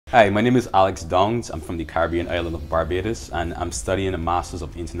Hi, my name is Alex Downs. I'm from the Caribbean island of Barbados, and I'm studying a Master's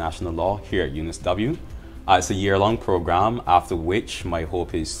of International Law here at UNISW. It's a year-long program, after which my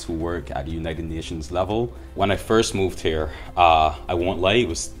hope is to work at the United Nations level. When I first moved here, I won't lie, it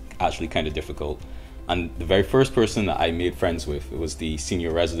was actually kind of difficult. And the very first person that I made friends with was the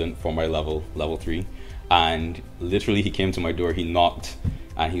senior resident for my level 3. And literally he came to my door, he knocked,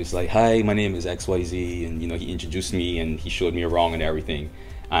 and he was like, "Hi, my name is XYZ," and he introduced me and he showed me around and everything.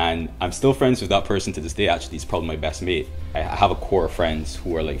 And I'm still friends with that person to this day. Actually, he's probably my best mate. I have a core of friends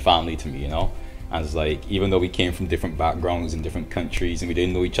who are like family to me, And it's like, even though we came from different backgrounds in different countries and we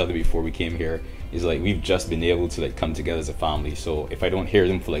didn't know each other before we came here, it's like we've just been able to like come together as a family. So if I don't hear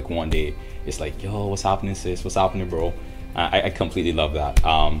them for like one day, it's like, "Yo, what's happening, sis? What's happening, bro?" I completely love that.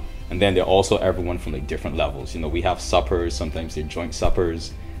 And then they're also everyone from like different levels. We have suppers, sometimes they're joint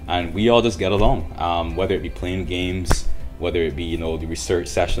suppers, and we all just get along. Whether it be playing games, whether it be the research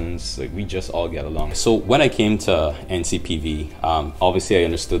sessions, like we just all get along. So when I came to NCPV, obviously I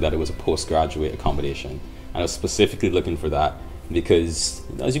understood that it was a postgraduate accommodation, and I was specifically looking for that because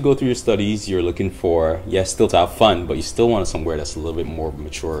as you go through your studies, you're looking for, yes, still to have fun, but you still want somewhere that's a little bit more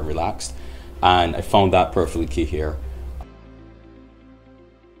mature and relaxed, and I found that perfectly key here.